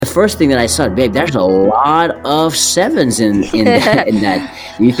first thing that I saw, babe, there's a lot of sevens in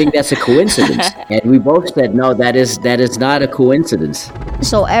that. You think that's a coincidence? And we both said, no, that is not a coincidence.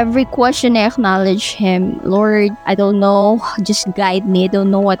 So every question I acknowledge him, Lord, I don't know, just guide me. I don't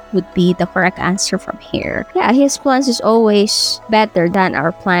know what would be the correct answer from here. Yeah, his plans is always better than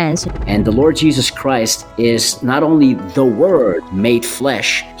our plans. And the Lord Jesus Christ is not only the Word made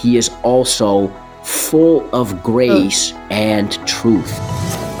flesh, he is also full of grace and truth.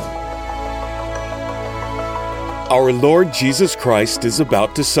 Our Lord Jesus Christ is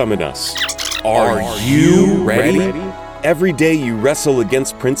about to summon us. Are you ready? Every day you wrestle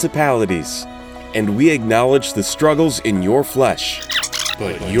against principalities, and we acknowledge the struggles in your flesh.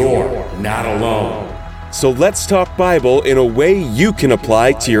 But you're not alone. So let's talk Bible in a way you can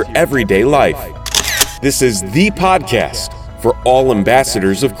apply to your everyday life. This is the podcast for all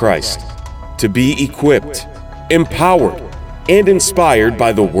ambassadors of Christ, to be equipped, empowered, and inspired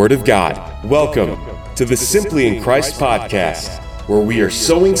by the Word of God. Welcome to the Simply in Christ podcast, where we are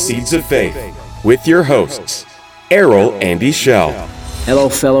sowing seeds of faith with your hosts, Errol and Ishel. Hello,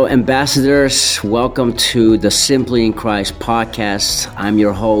 fellow ambassadors. Welcome to the Simply in Christ podcast. I'm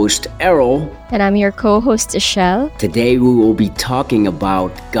your host, Errol. And I'm your co-host, Ishel. Today we will be talking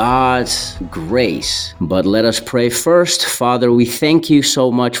about God's grace. But let us pray first. Father, we thank you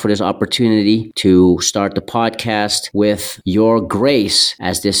so much for this opportunity to start the podcast with your grace,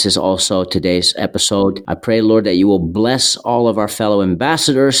 as this is also today's episode. I pray, Lord, that you will bless all of our fellow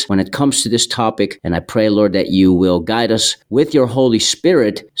ambassadors when it comes to this topic. And I pray, Lord, that you will guide us with your Holy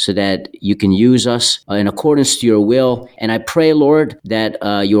Spirit so that you can use us in accordance to your will. And I pray, Lord, that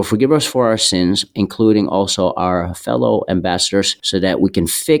you will forgive us for our sins, including also our fellow ambassadors, so that we can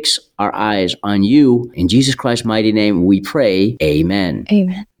fix our eyes on you. In Jesus Christ's mighty name, we pray. Amen.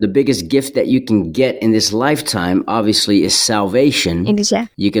 Amen. The biggest gift that you can get in this lifetime, obviously, is salvation.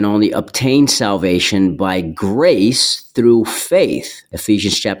 Exactly. You can only obtain salvation by grace through faith.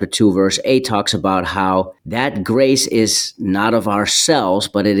 Ephesians chapter 2, verse 8 talks about how that grace is not of ourselves,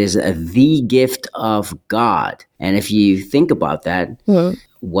 but it is the gift of God. And if you think about that,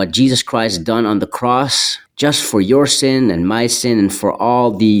 what Jesus Christ done on the cross, just for your sin and my sin and for all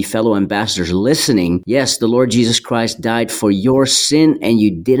the fellow ambassadors listening, yes, the Lord Jesus Christ died for your sin and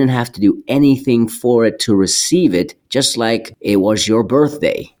you didn't have to do anything for it to receive it, just like it was your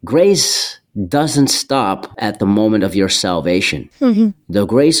birthday. Grace doesn't stop at the moment of your salvation. The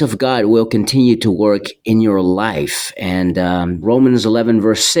grace of God will continue to work in your life. And Romans 11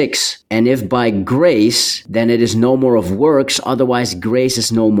 verse 6, and if by grace, then it is no more of works, otherwise grace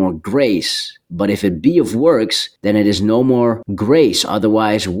is no more grace. But if it be of works, then it is no more grace,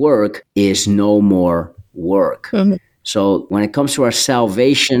 otherwise work is no more work. So when it comes to our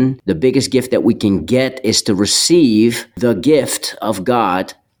salvation, the biggest gift that we can get is to receive the gift of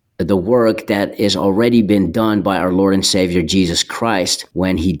God, the work that is already been done by our Lord and Savior Jesus Christ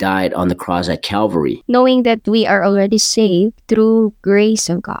when he died on the cross at Calvary. Knowing that we are already saved through grace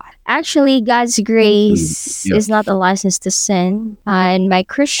of God. Actually, God's grace is not a license to sin. In my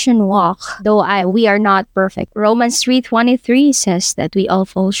Christian walk, though we are not perfect, Romans 3:23 says that we all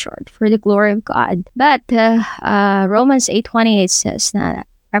fall short for the glory of God. But Romans 8:28 says that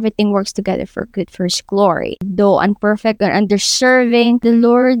everything works together for good, for his glory. Though unperfect and undeserving, the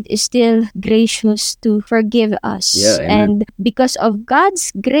Lord is still gracious to forgive us. And because of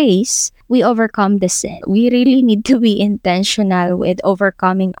God's grace, we overcome the sin. We really need to be intentional with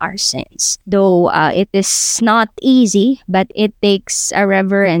overcoming our sins. Though it is not easy, but it takes a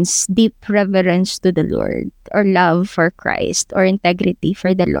reverence, deep reverence to the Lord, or love for Christ, or integrity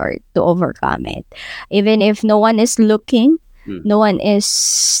for the Lord to overcome it. Even if no one is looking, no one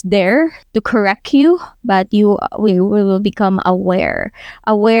is there to correct you, but we will become aware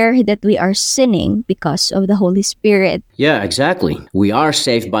that we are sinning because of the Holy Spirit. Yeah, exactly. We are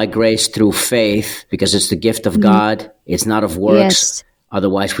saved by grace through faith because it's the gift of God. It's not of works. Yes.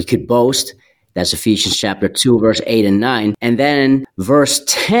 Otherwise, we could boast. That's Ephesians chapter 2, verse 8 and 9. And then verse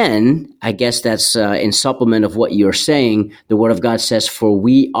 10, I guess that's in supplement of what you're saying. The word of God says, for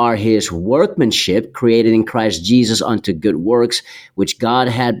we are his workmanship, created in Christ Jesus unto good works, which God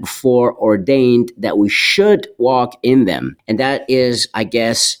had before ordained that we should walk in them. And that is, I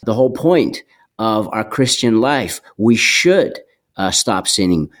guess, the whole point of our Christian life. We should stop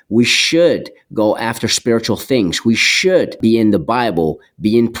sinning. We should go after spiritual things. We should be in the Bible,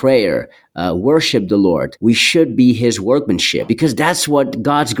 be in prayer, worship the Lord. We should be His workmanship, because that's what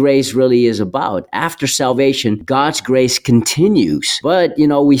God's grace really is about. After salvation, God's grace continues. But,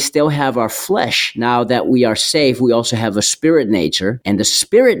 we still have our flesh. Now that we are saved, we also have a spirit nature. And the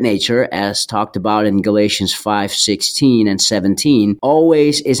spirit nature, as talked about in Galatians 5:16 and 17,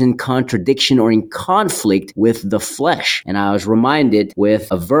 always is in contradiction or in conflict with the flesh. And I was reminded with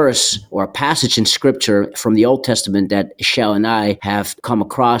a verse or a passage in Scripture from the Old Testament that Shell and I have come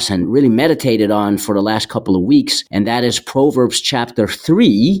across and really meditated on for the last couple of weeks, and that is Proverbs chapter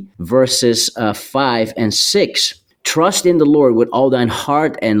 3, verses 5 and 6. Trust in the Lord with all thine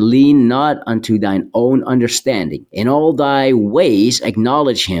heart, and lean not unto thine own understanding. In all thy ways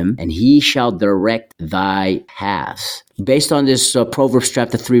acknowledge Him, and He shall direct thy paths. Based on this Proverbs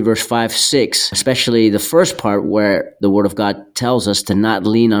chapter 3, verse 5, 6, especially the first part where the Word of God tells us to not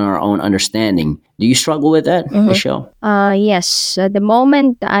lean on our own understanding. Do you struggle with that, Michelle? Yes. The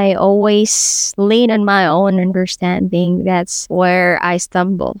moment I always lean on my own understanding, that's where I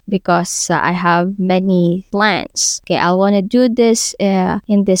stumble, because I have many plans. Okay, I want to do this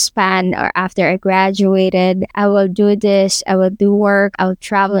in this span, or after I graduated, I will do this, I will do work, I will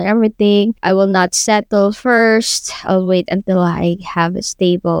travel and everything. I will not settle first. I'll wait until I have a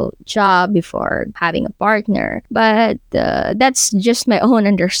stable job before having a partner. But that's just my own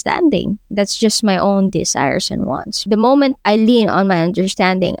understanding. That's just my own desires and wants. The moment I lean on my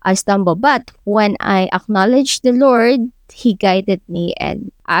understanding, I stumble. But when I acknowledge the Lord, He guided me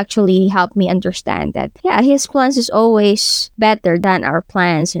and actually helped me understand that, His plans is always better than our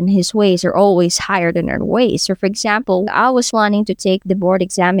plans, and His ways are always higher than our ways. So, for example, I was planning to take the board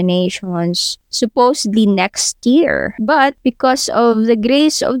examinations supposedly next year. But because of the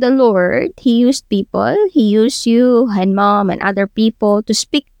grace of the Lord, He used people. He used you and Mom and other people to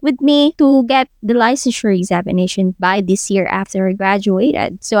speak with me to get the licensure examination by this year after I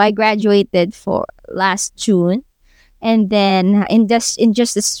graduated. So I graduated for last June. And then in just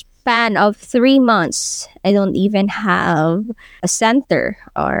a span of 3 months, I don't even have a center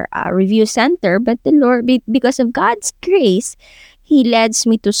or a review center. But the Lord, because of God's grace, He leads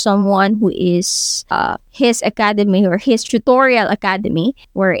me to someone who is His academy, or His tutorial academy,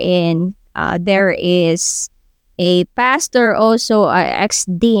 wherein there is a pastor, also an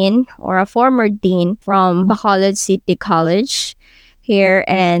ex-dean or a former dean from Bacolod City College here,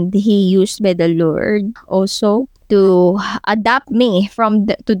 and he used by the Lord also to adopt me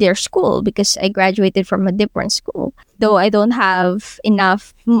to their school, because I graduated from a different school. Though I don't have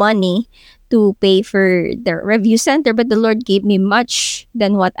enough money to pay for the review center, but the Lord gave me much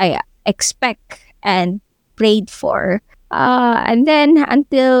than what I expect and prayed for. And then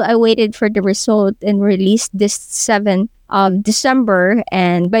until I waited for the result and released this 7th of December,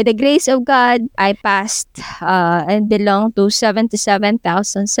 and by the grace of God, I passed and belong to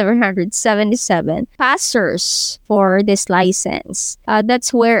 77,777 passers for this license.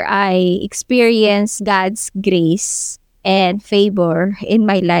 That's where I experienced God's grace and favor in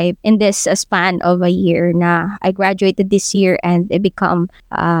my life in this span of a year. Na I graduated this year, and I become,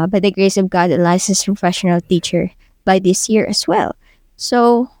 by the grace of God, a licensed professional teacher by this year as well.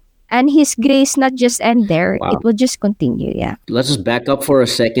 So, and His grace not just end there, Wow. it will just continue. Let's just back up for a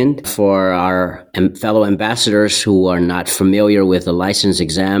second for our fellow ambassadors who are not familiar with the license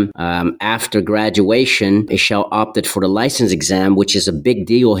exam. After graduation, Ishel opted for the license exam, which is a big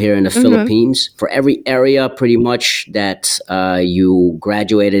deal here in the Philippines. For every area pretty much that you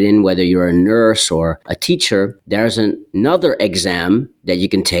graduated in, whether you're a nurse or a teacher, there's another exam that you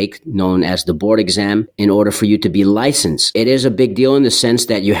can take, known as the board exam, in order for you to be licensed. It is a big deal in the sense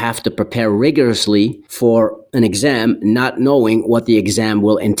that you have to prepare rigorously for an exam, not knowing what the exam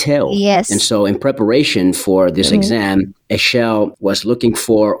will entail. Yes. And so in preparation for this exam, Ishel was looking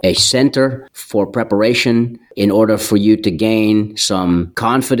for a center for preparation in order for you to gain some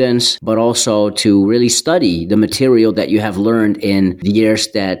confidence, but also to really study the material that you have learned in the years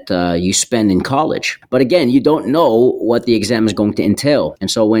that you spend in college. But again, you don't know what the exam is going to entail.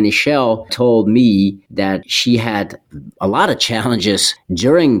 And so when Ishel told me that she had a lot of challenges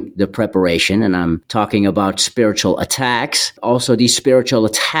during the preparation, and I'm talking about spiritual attacks, also these spiritual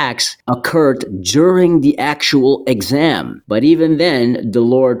attacks occurred during the actual exam. But even then, the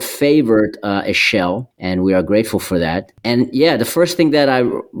Lord favored Ishel, and we are grateful for that. And the first thing that I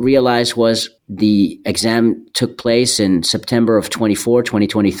realized was The exam took place in September of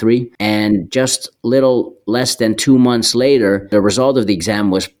 2023, and just little less than 2 months later, the result of the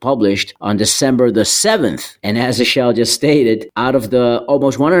exam was published on December the 7th. And as Michelle just stated, out of the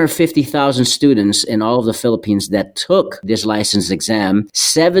almost 150,000 students in all of the Philippines that took this license exam,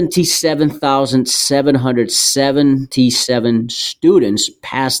 77,777 students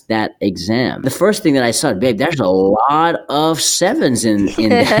passed that exam. The first thing that I saw, babe, there's a lot of sevens in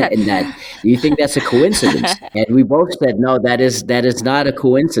that. Do you think that's a coincidence? And we both said, no, that is not a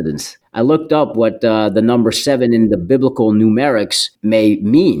coincidence. I looked up what the number 7 in the biblical numerics may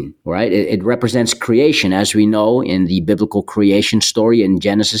mean, right? It represents creation. As we know in the biblical creation story in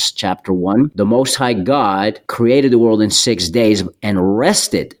Genesis chapter 1, the Most High God created the world in 6 days and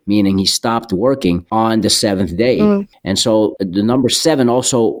rested, meaning he stopped working on the 7th day. And so the number 7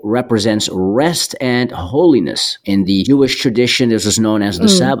 also represents rest and holiness. In the Jewish tradition, this is known as the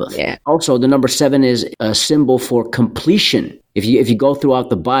Sabbath. Yeah. Also, the number 7 is a symbol for completion. If you go throughout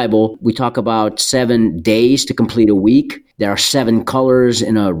the Bible, we talk about 7 days to complete a week. There are 7 colors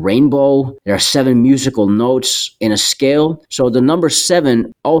in a rainbow. There are 7 musical notes in a scale. So the number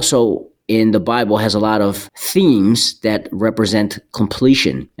 7 also in the Bible has a lot of themes that represent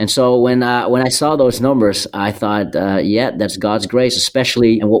completion. And so when I saw those numbers, I thought, yeah, that's God's grace,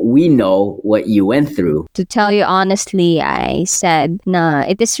 especially in what we know, what you went through. To tell you honestly, I said, nah,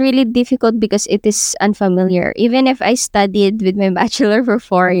 it is really difficult because it is unfamiliar. Even if I studied with my bachelor for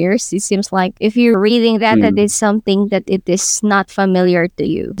 4 years, it seems like if you're reading that is something that it is not familiar to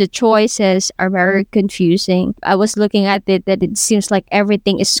you. The choices are very confusing. I was looking at it that it seems like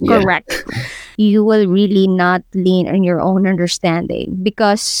everything is correct. You will really not lean on your own understanding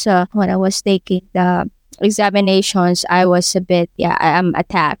because when I was taking the examinations, I was a bit, I am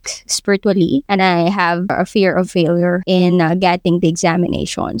attacked spiritually and I have a fear of failure in getting the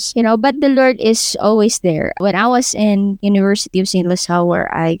examinations, but the Lord is always there. When I was in University of St. Lasal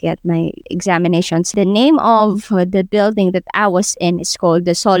where I get my examinations, the name of the building that I was in is called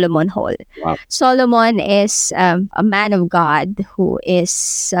the Solomon Hall. Wow. Solomon is a man of God who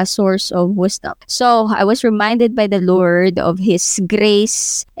is a source of wisdom. So I was reminded by the Lord of His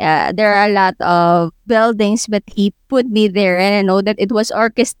grace. There are a lot of buildings, but He put me there, and I know that it was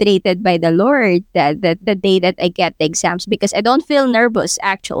orchestrated by the Lord that the day that I get the exams, because I don't feel nervous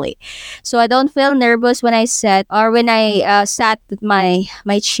actually. So I don't feel nervous when I sat at my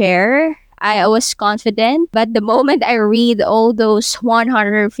chair. I was confident, but the moment I read all those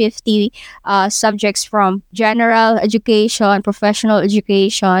 150 subjects from general education, professional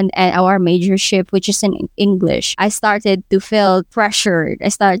education, and our majorship, which is in English, I started to feel pressured.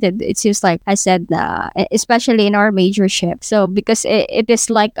 It seems like I said, especially in our majorship. So because it is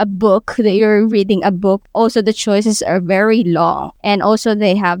like a book, that you're reading a book. Also, the choices are very long. And also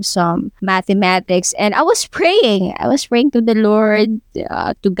they have some mathematics. And I was praying to the Lord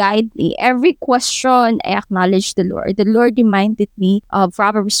to guide me. Every question, I acknowledged the Lord. The Lord reminded me of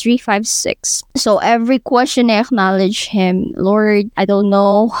Proverbs 3:5-6. So every question, I acknowledge Him. Lord, I don't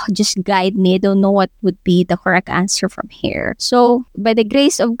know. Just guide me. I don't know what would be the correct answer from here. So by the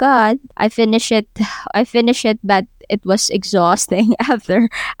grace of God, I finished it, but it was exhausting after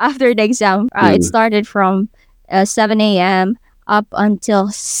the exam. It started from 7 a.m. up until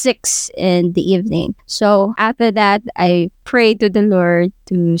 6 in the evening. So after that, I prayed to the Lord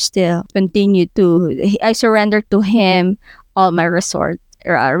to still continue I surrendered to Him all my result.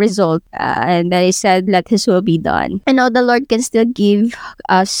 And I said, let His will be done. I know the Lord can still give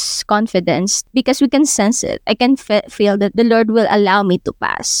us confidence because we can sense it. I can feel that the Lord will allow me to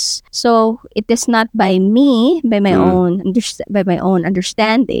pass. So it is not by me, by my own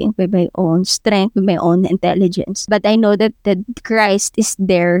understanding, by my own strength, by my own intelligence. But I know that Christ is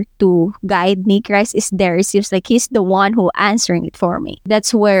there to guide me. Christ is there. It seems like He's the one who answering it for me.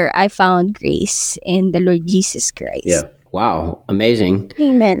 That's where I found grace in the Lord Jesus Christ. Yeah. Wow, amazing.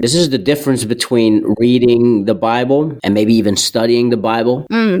 Amen. This is the difference between reading the Bible and maybe even studying the Bible.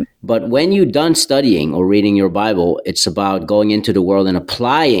 But when you're done studying or reading your Bible, it's about going into the world and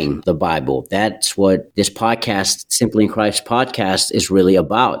applying the Bible. That's what this podcast, Simply in Christ podcast, is really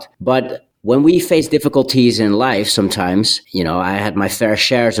about. But when we face difficulties in life, sometimes, I had my fair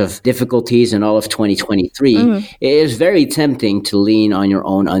shares of difficulties in all of 2023. It is very tempting to lean on your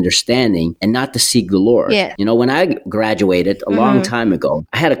own understanding and not to seek the Lord. Yeah. When I graduated a long time ago,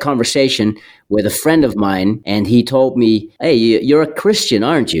 I had a conversation with a friend of mine, and he told me, hey, you're a Christian,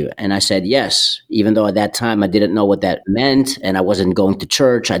 aren't you? And I said, yes, even though at that time I didn't know what that meant, and I wasn't going to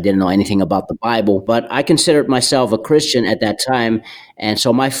church. I didn't know anything about the Bible, but I considered myself a Christian at that time. And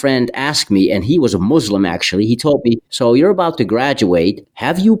so my friend asked me, and he was a Muslim actually. He told me, "So you're about to graduate.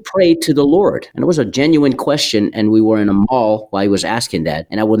 Have you prayed to the Lord?" And it was a genuine question. And we were in a mall while he was asking that.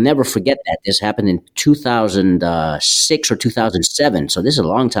 And I will never forget that. This happened in 2006 or 2007. So this is a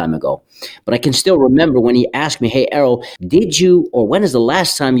long time ago. But I can still remember when he asked me, "Hey, Errol, when is the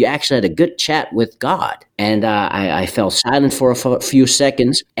last time you actually had a good chat with God?" And I fell silent for a few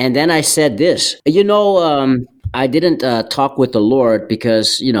seconds. And then I said this, I didn't talk with the Lord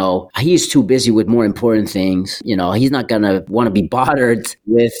because, he's too busy with more important things. He's not going to want to be bothered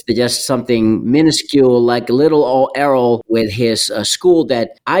with just something minuscule like little old Errol with his school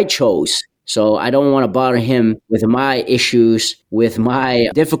that I chose. So I don't want to bother him with my issues, with my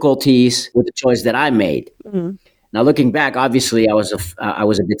difficulties, with the choice that I made. Mm-hmm. Now, looking back, obviously, I was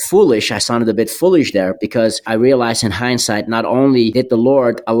a bit foolish. I sounded a bit foolish there because I realized in hindsight, not only did the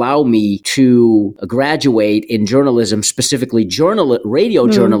Lord allow me to graduate in journalism, specifically radio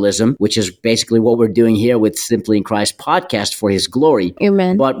journalism, which is basically what we're doing here with Simply in Christ podcast for His glory.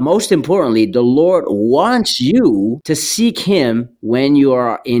 Amen. But most importantly, the Lord wants you to seek Him when you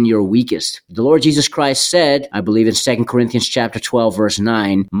are in your weakest. The Lord Jesus Christ said, I believe in 2 Corinthians chapter 12, verse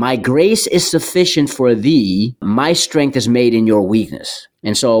 9, "My grace is sufficient for thee. My strength is made in your weakness."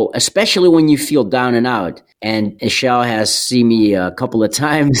 And so, especially when you feel down and out, and Ishelle has seen me a couple of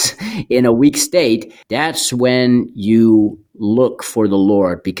times in a weak state, that's when you look for the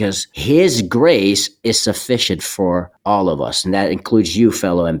Lord, because His grace is sufficient for all of us. And that includes you,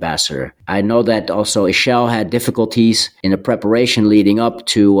 fellow ambassador. I know that also Ishelle had difficulties in the preparation leading up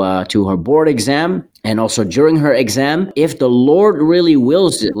to her board exam. And also during her exam, if the Lord really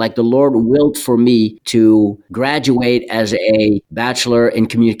wills it, like the Lord willed for me to graduate as a bachelor in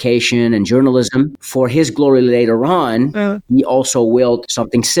communication and journalism for His glory later on, He also willed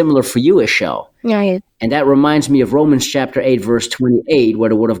something similar for you, Ishelle. Right. And that reminds me of Romans chapter 8, verse 28, where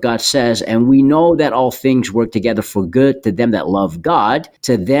the Word of God says, "And we know that all things work together for good to them that love God,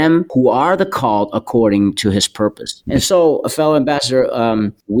 to them who are the called according to His purpose." And so, fellow ambassador,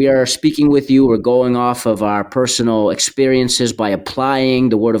 we are speaking with you. We're going off of our personal experiences by applying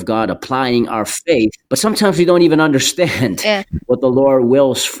the Word of God, applying our faith. But sometimes we don't even understand what the Lord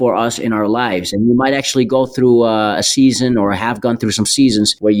wills for us in our lives. And you might actually go through a season, or have gone through some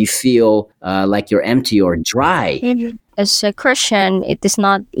seasons, where you feel like you're empty or dry. As a Christian, it is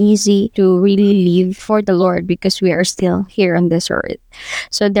not easy to really live for the Lord because we are still here on this earth.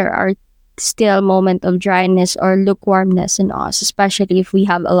 So there are still moments of dryness or lukewarmness in us, especially if we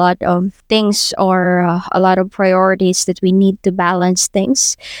have a lot of things or a lot of priorities that we need to balance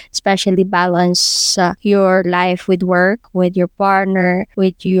things, especially balance your life with work, with your partner,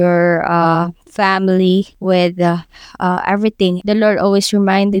 with your family, with everything. The Lord always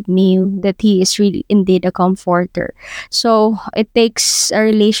reminded me that He is really indeed a comforter. So it takes a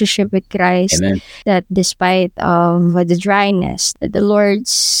relationship with Christ. Amen. That despite of the dryness, that the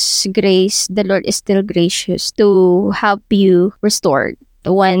Lord's grace, the Lord is still gracious to help you restore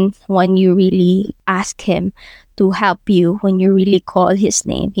when you really ask Him to help you, when you really call His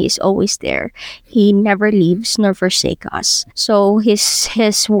name. He is always there. He never leaves nor forsake us. So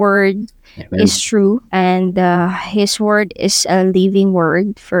His word Amen. is true, and His word is a living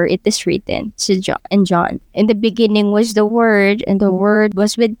word, for it is written in John, "In the beginning was the Word, and the Word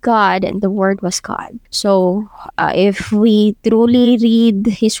was with God, and the Word was God." So if we truly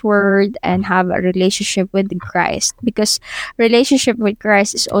read His word and have a relationship with Christ, because relationship with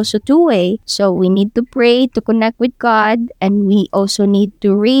Christ is also two-way, so we need to pray to connect with God, and we also need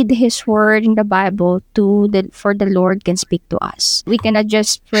to read His word in the Bible for the Lord can speak to us. We cannot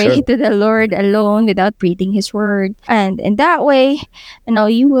just pray to the Lord alone without reading His word. And in that way,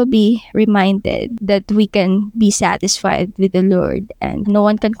 you will be reminded that we can be satisfied with the Lord, and no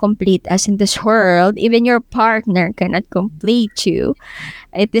one can complete us in this world. Even your partner cannot complete you.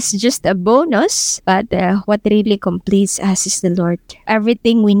 It is just a bonus, but what really completes us is the Lord.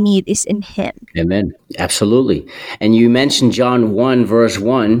 Everything we need is in Him. Amen. Absolutely. And you mentioned John 1, verse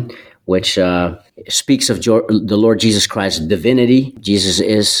 1, which speaks of the Lord Jesus Christ's divinity. Jesus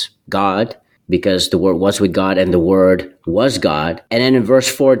is God, because the Word was with God and the Word was God. And then in verse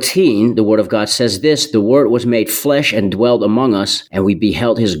 14, the Word of God says this: "The Word was made flesh and dwelt among us, and we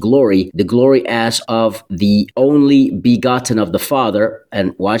beheld His glory, the glory as of the only begotten of the Father."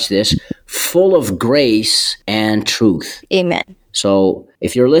 And watch this: "full of grace and truth." Amen. So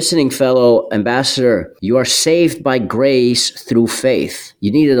if you're listening, fellow ambassador, you are saved by grace through faith.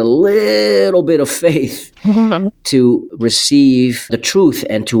 You needed a little bit of faith to receive the truth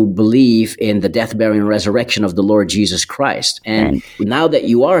and to believe in the death, burial, and resurrection of the Lord Jesus Christ. And now that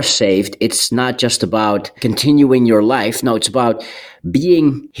you are saved, it's not just about continuing your life. No, it's about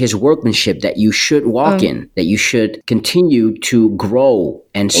being his workmanship that you should walk in, that you should continue to grow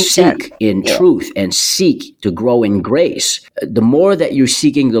and seek in truth and seek to grow in grace. The more that you're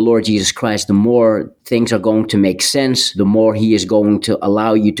seeking the Lord Jesus Christ, the more things are going to make sense, the more he is going to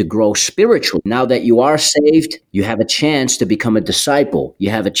allow you to grow spiritually. Now that you are saved, you have a chance to become a disciple. You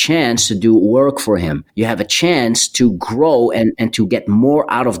have a chance to do work for him. You have a chance to grow and to get more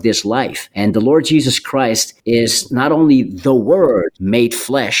out of this life. And the Lord Jesus Christ is not only the Word made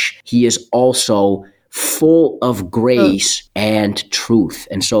flesh, he is also full of grace and truth.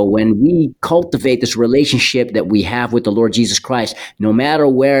 And so when we cultivate this relationship that we have with the Lord Jesus Christ, no matter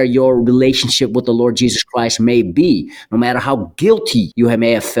where your relationship with the Lord Jesus Christ may be, no matter how guilty you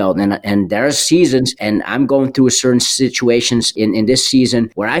may have felt, and there are seasons, and I'm going through certain situations in this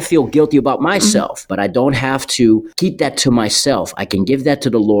season where I feel guilty about myself, but I don't have to keep that to myself. I can give that to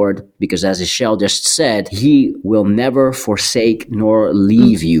the Lord because, as Michelle just said, he will never forsake nor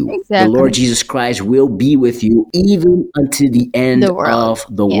leave you. Exactly. The Lord Jesus Christ will be with you even unto the end of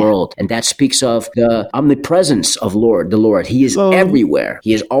the world. And that speaks of the omnipresence of the Lord. He is everywhere.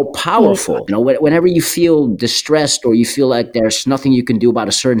 He is all powerful. You know, whenever you feel distressed or you feel like there's nothing you can do about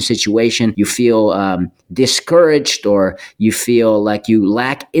a certain situation, you feel discouraged or you feel like you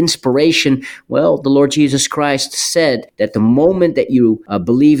lack inspiration, well, the Lord Jesus Christ said that the moment that you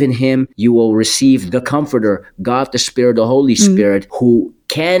believe in him, you will receive the Comforter, God the Spirit, the Holy Spirit, who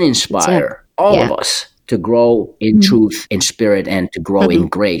can inspire all of us to grow in truth, in spirit, and to grow in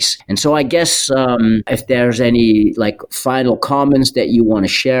grace. And so I guess if there's any final comments that you want to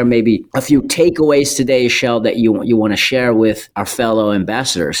share, maybe a few takeaways today, Michelle, that you want to share with our fellow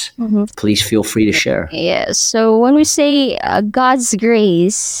ambassadors, please feel free to share. Yes. So when we say God's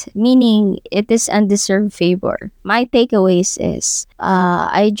grace, meaning it is undeserved favor, my takeaways is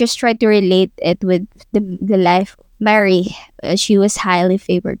I just try to relate it with the life of Mary. She was highly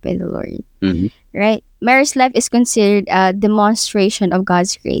favored by the Lord. Right? Mary's life is considered a demonstration of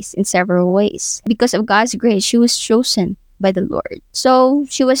God's grace in several ways. Because of God's grace, she was chosen by the Lord. So,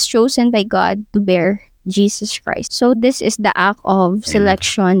 she was chosen by God to bear Jesus Christ. So, this is the act of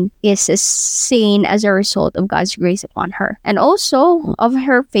selection is seen as a result of God's grace upon her. And also of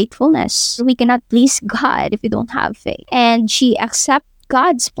her faithfulness. We cannot please God if we don't have faith. And she accepts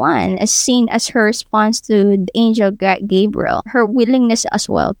God's plan as seen as her response to the angel Gabriel, her willingness as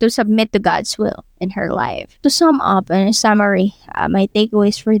well to submit to God's will in her life. To sum up, in summary, my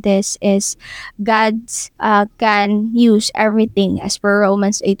takeaways for this is God can use everything as per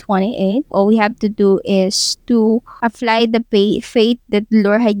Romans 8:28. All we have to do is to apply the faith that the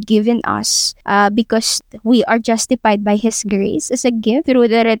Lord had given us because we are justified by His grace as a gift through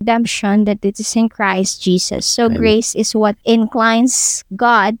the redemption that it is in Christ Jesus. So grace is what inclines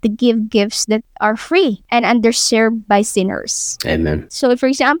God to give gifts that are free and underserved by sinners. Amen. So, for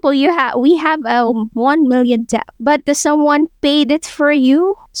example, we have a 1 million debt, but someone paid it for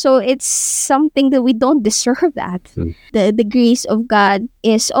you. So it's something that we don't deserve that. The grace of God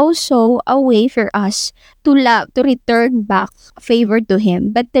is also a way for us to return back favor to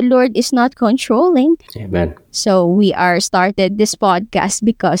Him. But the Lord is not controlling. Amen. So we are started this podcast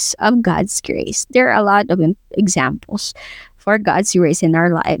because of God's grace. There are a lot of examples for God's grace in our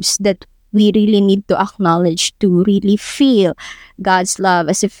lives that we really need to acknowledge to really feel God's love.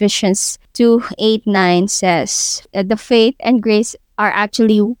 As Ephesians 2:8-9 says, the faith and grace are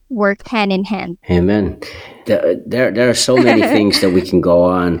actually work hand in hand. Amen. There are so many things that we can go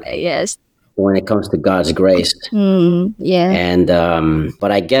on. Yes. When it comes to God's grace. Yeah. And,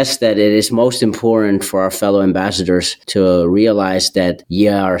 but I guess that it is most important for our fellow ambassadors to realize that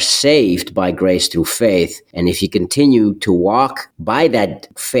you are saved by grace through faith. And if you continue to walk by that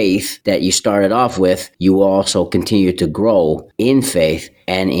faith that you started off with, you will also continue to grow in faith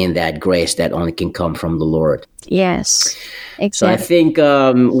and in that grace that only can come from the Lord. Yes, exactly. So I think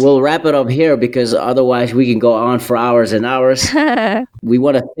we'll wrap it up here because otherwise we can go on for hours and hours. We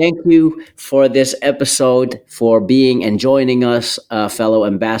want to thank you for this episode, for being and joining us, fellow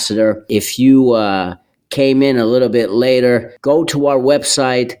ambassador. If you came in a little bit later, go to our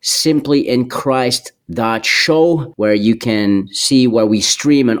website, simplyinchrist.show, where you can see where we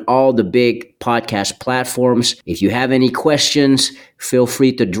stream on all the big podcast platforms. If you have any questions, feel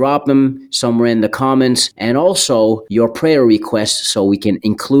free to drop them somewhere in the comments, and also your prayer requests so we can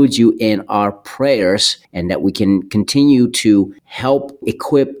include you in our prayers and that we can continue to help,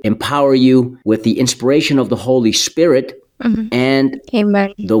 equip, empower you with the inspiration of the Holy Spirit and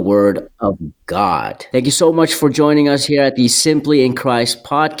Amen. the Word of God. Thank you so much for joining us here at the Simply in Christ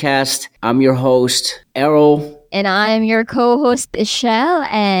podcast. I'm your host, Errol. And I'm your co-host, Ishel,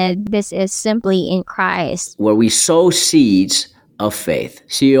 and this is Simply in Christ. Where we sow seeds of faith.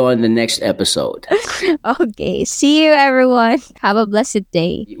 See you on the next episode. Okay, see you everyone. Have a blessed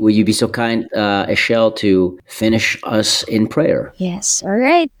day. Will you be so kind, Ishel, to finish us in prayer? Yes, all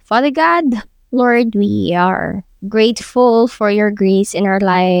right. Father God, Lord, we are grateful for your grace in our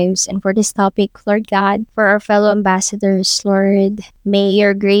lives and for this topic, Lord God, for our fellow ambassadors, Lord. May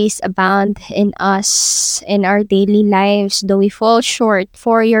your grace abound in us in our daily lives, though we fall short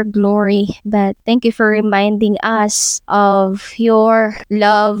for your glory. But thank you for reminding us of your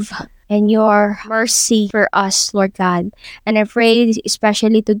love and your mercy for us, Lord God. And I pray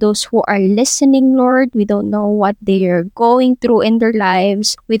especially to those who are listening, Lord. We don't know what they are going through in their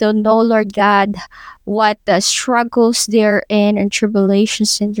lives. We don't know, Lord God, what struggles they're in and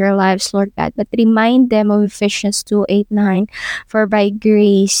tribulations in their lives, Lord God. But remind them of Ephesians 2:8-9. For by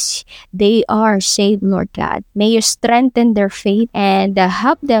grace they are saved, Lord God. May you strengthen their faith and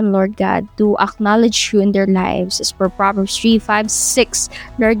help them, Lord God, to acknowledge you in their lives. As per Proverbs 3:5-6,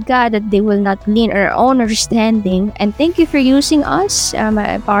 Lord God, that they will not lean on their own understanding. And thank you for using us,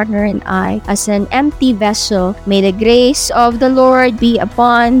 my partner and I, as an empty vessel. May the grace of the Lord be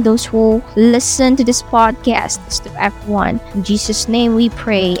upon those who listen to this podcast, to everyone. In Jesus' name we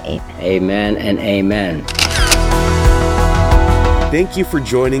pray. Amen. Amen and amen. Thank you for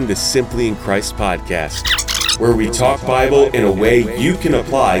joining the Simply in Christ podcast, where we talk Bible in a way you can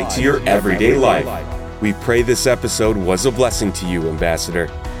apply to your everyday life. We pray this episode was a blessing to you, Ambassador.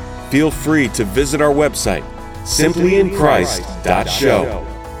 Feel free to visit our website, simplyinchrist.show,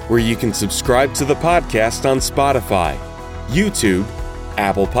 where you can subscribe to the podcast on Spotify, YouTube,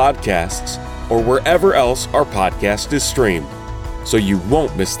 Apple Podcasts, or wherever else our podcast is streamed, so you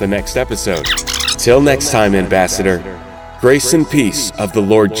won't miss the next episode. Till next time, Ambassador, grace and peace of the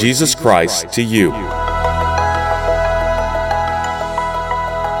Lord Jesus Christ to you.